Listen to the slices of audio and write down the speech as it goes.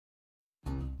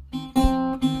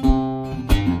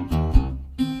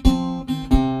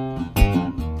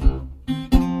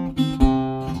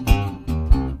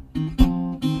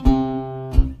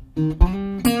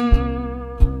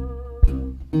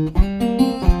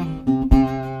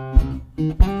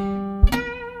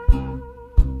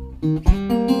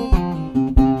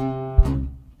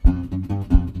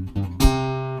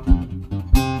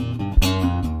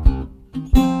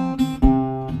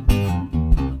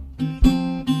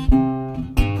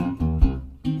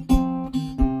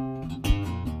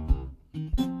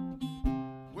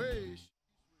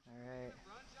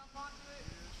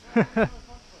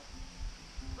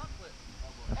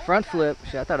A front flip?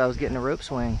 Shit, I thought I was getting a rope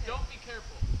swing. Don't be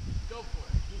careful. Go for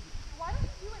it. Why don't you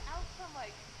do it out from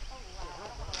like, oh wow, I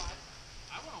don't want to watch.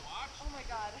 I want to watch. Oh my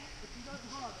god.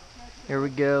 Here we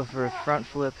go for a front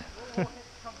flip. Fair enough.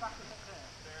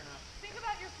 Think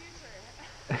about your future.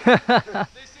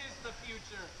 This is the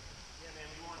future. Yeah, man,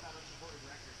 we want that unsupported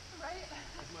record. Right?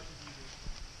 As much as you do.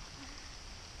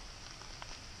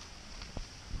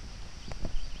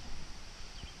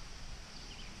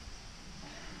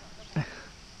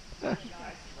 I see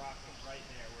rockfields right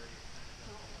there where you're kind of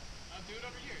going. I'll do it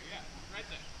over here, yeah, right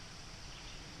there.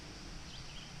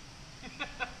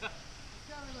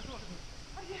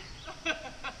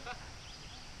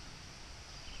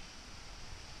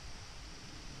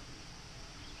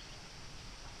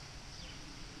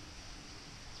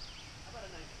 How about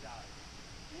a nice dive?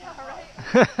 Yeah, right?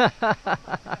 Oh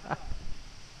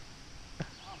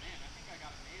man, I think I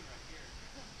got it made right here.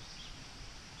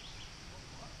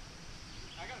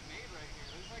 I got it made right here.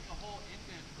 There's like a whole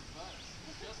indent for butts.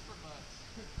 Just for butts.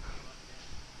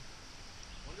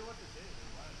 Wonder what this is or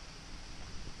what.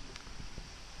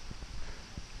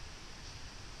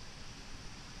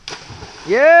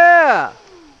 Yeah! Did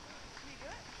you do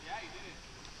it? Yeah, you did it.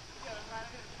 Yeah, I'm not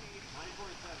gonna speed.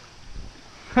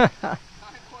 9.7.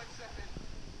 9.7.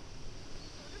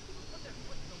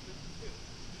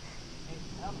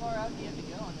 How far out do you have to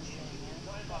go on this thing, man?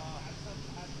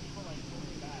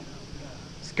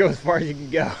 Just go as far as you can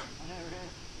go. I know, right?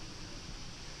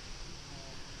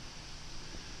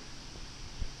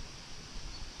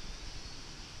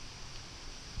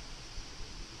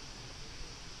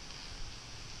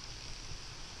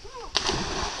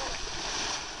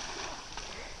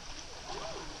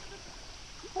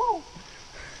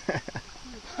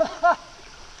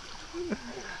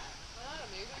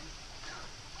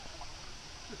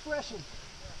 Refreshing.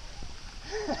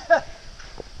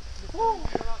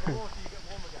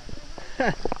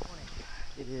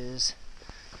 It is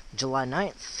July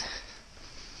 9th,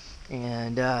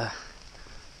 and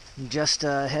just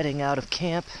heading out of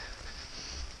camp.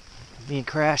 Me and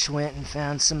Crash went and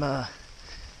found some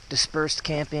dispersed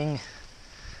camping.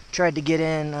 Tried to get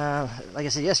in, like I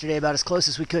said yesterday, about as close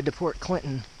as we could to Port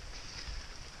Clinton,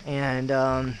 and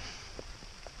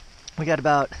we're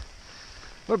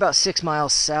about 6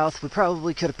 miles south. We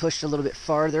probably could have pushed a little bit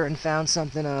farther and found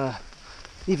something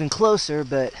even closer,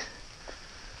 but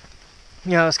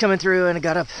you know, I was coming through and I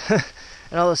got up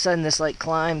and all of a sudden this like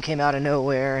climb came out of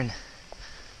nowhere, and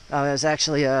I was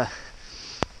actually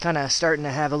kind of starting to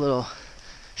have a little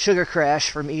sugar crash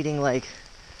from eating like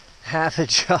half a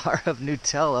jar of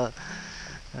Nutella.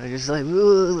 I was just like,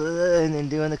 and then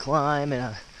doing the climb,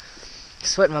 and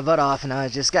sweating my butt off, and I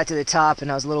just got to the top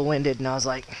and I was a little winded, and I was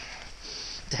like,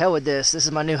 to hell with this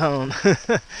is my new home.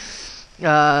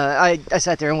 I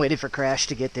sat there and waited for Crash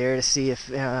to get there to see if,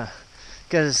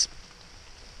 because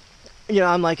you know,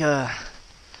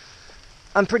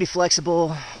 I'm pretty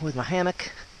flexible with my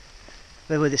hammock,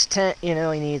 but with this tent, you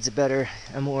know, he needs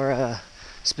a more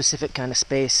specific kind of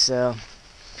space. So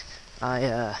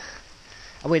I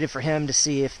waited for him to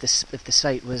see if the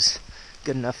site was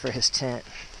good enough for his tent.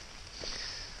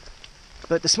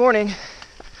 But this morning,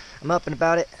 I'm up and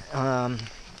about it. A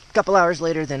couple hours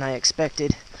later than I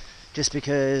expected, just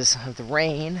because of the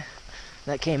rain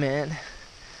that came in,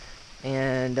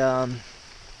 and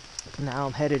now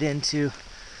I'm headed into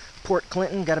Port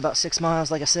Clinton. Got about 6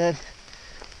 miles, like I said,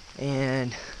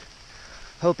 and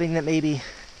hoping that maybe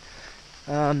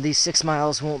these 6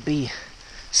 miles won't be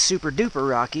super duper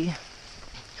rocky.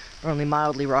 We're only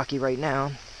mildly rocky right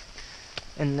now,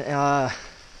 and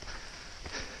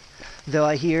though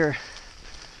I hear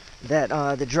that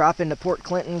the drop into Port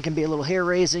Clinton can be a little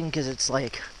hair-raising because it's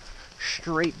like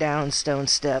straight down stone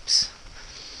steps,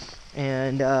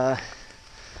 and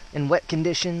in wet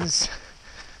conditions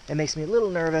it makes me a little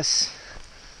nervous,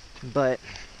 but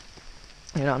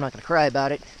you know, I'm not going to cry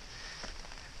about it.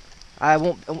 I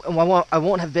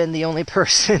won't have been the only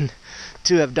person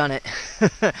to have done it.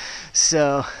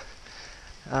 So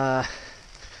I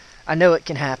know it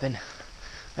can happen,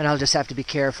 and I'll just have to be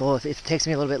careful. If it takes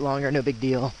me a little bit longer, no big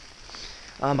deal.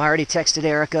 I already texted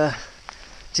Erica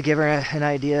to give her an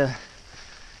idea,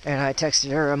 and I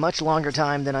texted her a much longer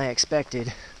time than I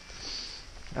expected.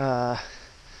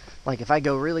 Like, if I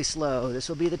go really slow, this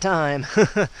will be the time.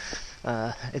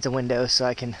 It's a window, so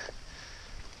I can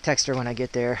text her when I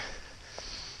get there.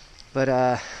 But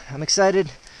I'm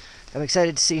excited. I'm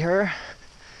excited to see her,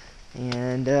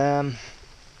 and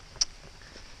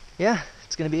yeah,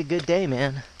 it's gonna be a good day,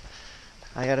 man.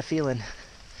 I got a feeling.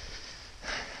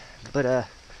 But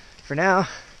for now,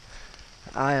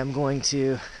 I am going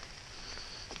to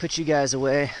put you guys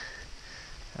away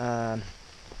and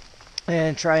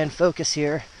try and focus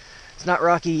here. It's not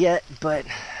rocky yet, but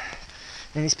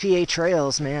in these PA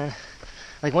trails, man,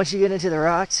 like once you get into the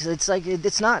rocks, it's like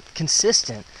it's not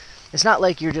consistent. It's not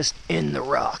like you're just in the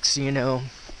rocks, you know.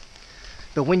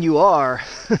 But when you are,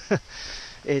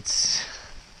 it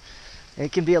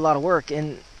can be a lot of work,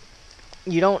 and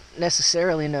you don't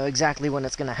necessarily know exactly when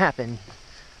it's going to happen,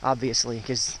 obviously,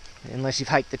 because unless you've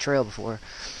hiked the trail before.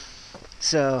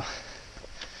 So,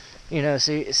 you know,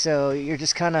 so you're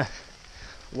just kind of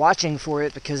watching for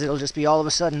it, because it'll just be all of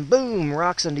a sudden, boom,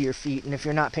 rocks under your feet, and if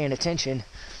you're not paying attention,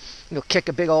 you'll kick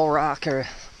a big old rock or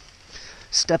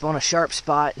step on a sharp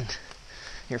spot, and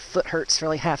your foot hurts for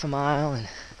like half a mile,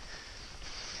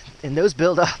 and those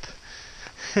build up.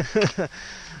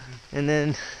 And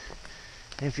then,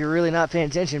 if you're really not paying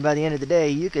attention, by the end of the day,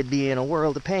 you could be in a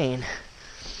world of pain.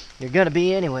 You're gonna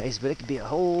be anyways, but it could be a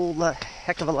whole lot,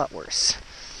 heck of a lot worse.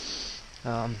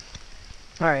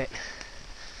 Alright.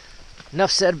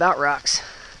 Enough said about rocks.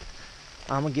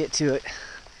 I'm gonna get to it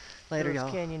later,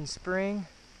 y'all. Canyon Spring.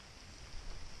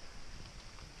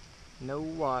 No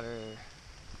water.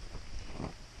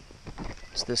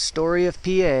 It's the story of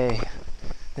PA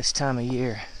this time of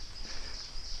year.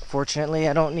 Fortunately,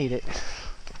 I don't need it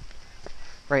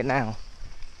right now.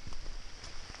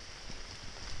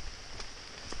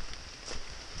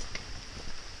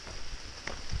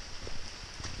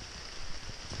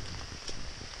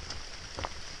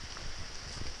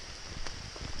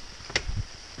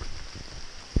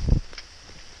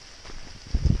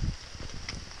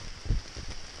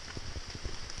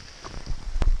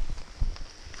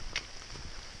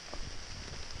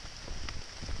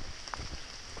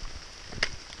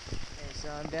 So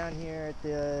I'm down here at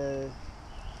the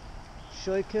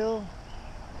Schuylkill.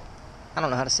 I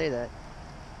don't know how to say that.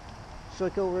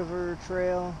 Schuylkill River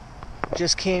Trail.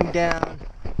 Just came down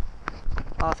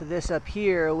off of this up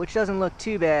here, which doesn't look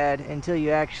too bad until you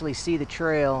actually see the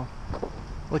trail,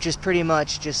 which is pretty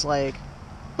much just like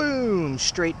boom,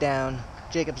 straight down,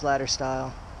 Jacob's Ladder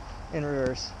style, in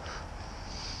reverse.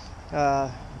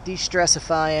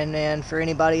 De-stressifying, man, for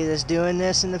anybody that's doing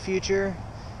this in the future.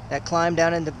 That climb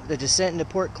down into the descent into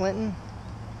Port Clinton,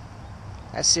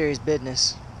 that's serious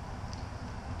business.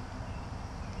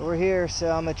 But we're here,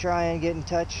 so I'm gonna try and get in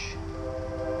touch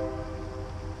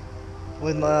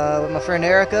with my friend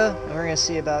Erica, and we're gonna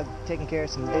see about taking care of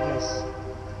some business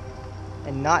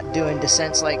and not doing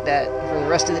descents like that for the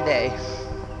rest of the day.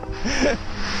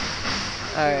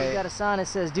 All right. We got a sign that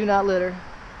says "Do not litter."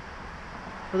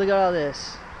 But look at all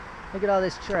this. Look at all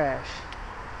this trash.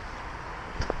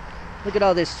 Look at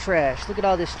all this trash. Look at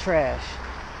all this trash.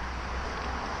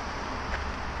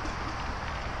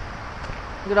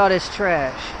 Look at all this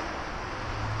trash.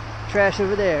 Trash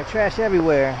over there. Trash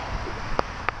everywhere.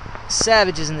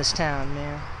 Savages in this town,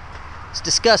 man. It's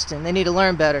disgusting. They need to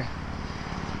learn better.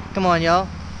 Come on, y'all.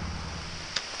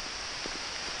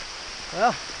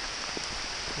 Well,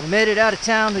 we made it out of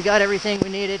town. We got everything we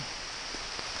needed.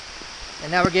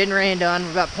 And now we're getting rained on.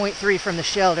 We're about 0.3 from the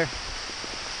shelter.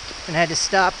 And had to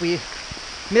stop. We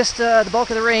missed the bulk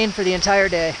of the rain for the entire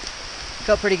day.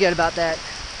 Felt pretty good about that.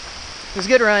 It was a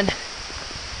good run.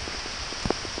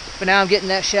 But now I'm getting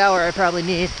that shower I probably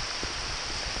need.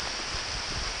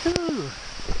 Whew.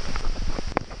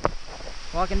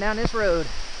 Walking down this road.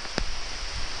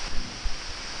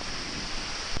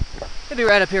 It'll be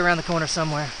right up here around the corner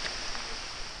somewhere.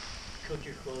 Cook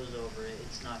your clothes over it.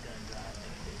 It's not gonna dry like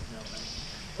there's no way.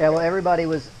 Yeah,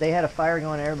 well, they had a fire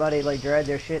going. Everybody like dried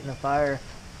their shit in the fire,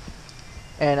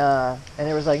 and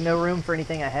there was like no room for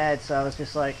anything I had, so I was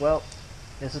just like, well,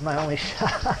 this is my only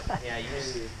shot. Yeah, you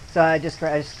just. So I just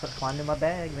climbed in my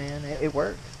bag, man. It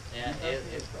worked. Yeah,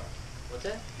 what's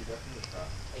that? You definitely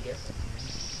frost. I guess.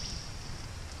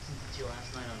 Since your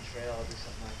last night on trail, I'll do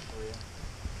something like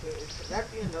for you.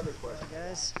 That'd be another question.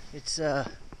 Guys, it's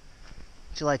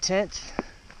July 10th,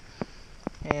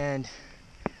 and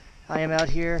I am out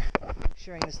here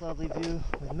sharing this lovely view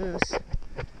with Moose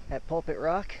at Pulpit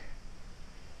Rock,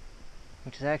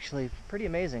 which is actually pretty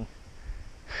amazing.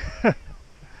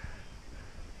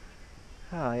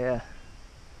 Oh yeah.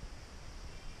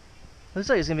 Looks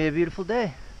like it's gonna be a beautiful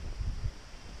day.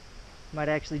 Might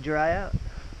actually dry out.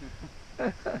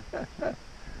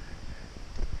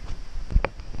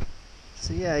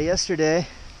 So yeah, yesterday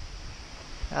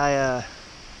I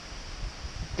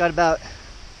got about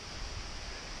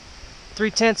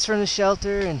 3/10 from the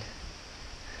shelter and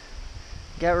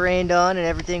got rained on and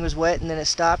everything was wet, and then it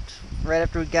stopped right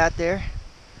after we got there.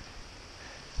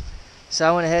 So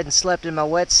I went ahead and slept in my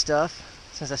wet stuff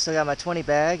since I still got my 20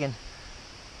 bag, and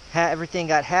everything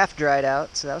got half dried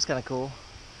out, so that was kind of cool.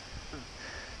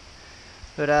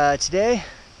 But today,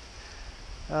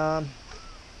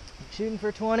 shooting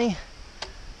for 20.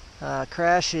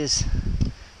 Crash is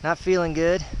not feeling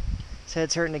good. His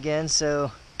head's hurting again,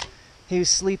 so he was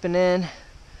sleeping in.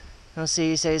 I'll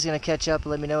see. He said he's gonna catch up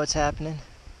and let me know what's happening.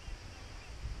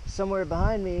 Somewhere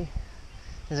behind me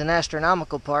is an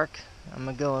astronomical park. I'm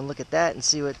gonna go and look at that and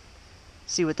see what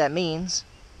that means,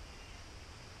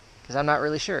 because I'm not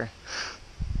really sure.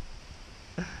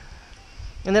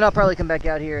 And then I'll probably come back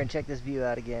out here and check this view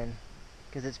out again,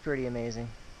 because it's pretty amazing.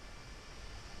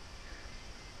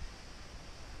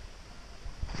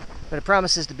 But it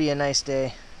promises to be a nice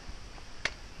day.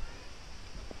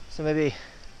 So maybe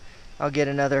I'll get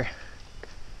another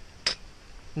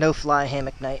no-fly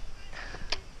hammock night.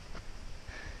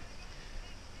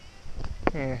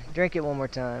 Here, drink it one more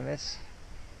time. It's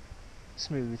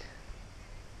smooth.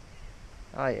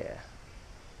 Oh yeah.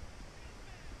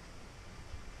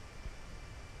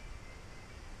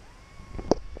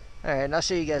 Alright, and I'll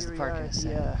show you guys the park in a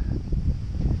second.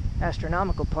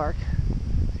 Astronomical park.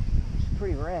 It's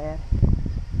pretty rad.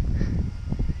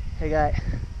 They got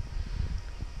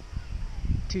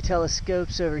 2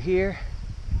 telescopes over here.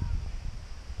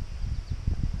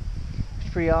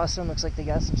 It's pretty awesome. Looks like they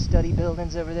got some study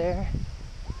buildings over there.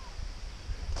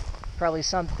 Probably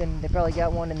something, they probably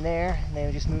got one in there, and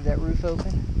they just moved that roof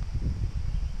open.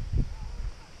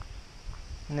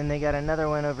 And then they got another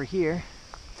one over here.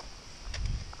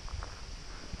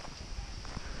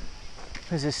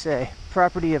 What does this say?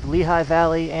 Property of Lehigh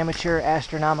Valley Amateur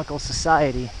Astronomical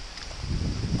Society.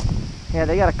 Yeah,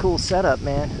 they got a cool setup,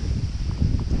 man.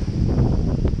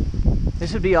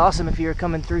 This would be awesome if you were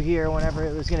coming through here whenever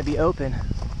it was going to be open.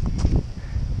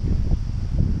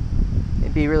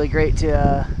 It'd be really great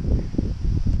to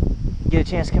get a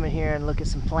chance to come in here and look at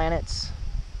some planets,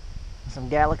 some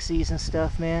galaxies and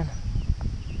stuff, man.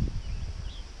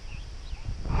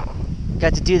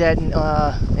 Got to do that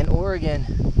in Oregon,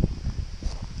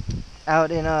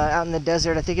 out in the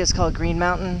desert. I think it's called Green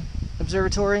Mountain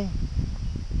Observatory.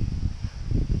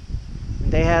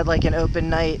 They had like an open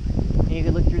night, and you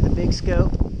could look through the big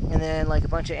scope, and then like a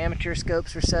bunch of amateur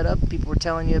scopes were set up. People were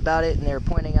telling you about it, and they were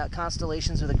pointing out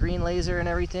constellations with a green laser and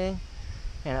everything,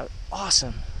 and it was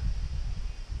awesome.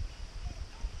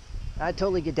 I'd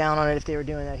totally get down on it if they were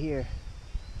doing that here.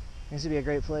 This would be a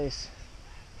great place.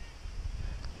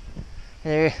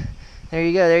 There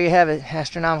you go. There you have it.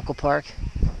 Astronomical Park.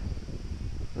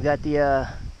 We got the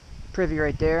privy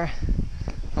right there.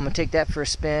 I'm gonna take that for a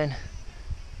spin,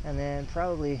 and then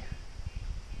probably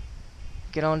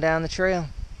get on down the trail.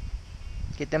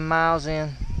 Get them miles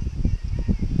in.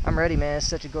 I'm ready, man. It's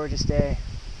such a gorgeous day.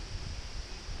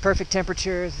 Perfect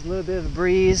temperatures. A little bit of a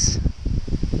breeze.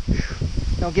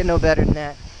 Don't get no better than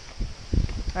that.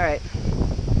 Alright.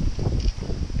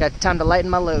 Got time to lighten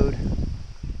my load.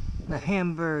 The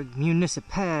Hamburg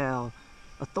Municipal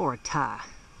Authority.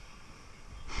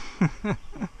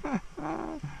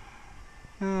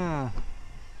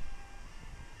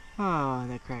 Oh,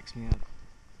 that cracks me up.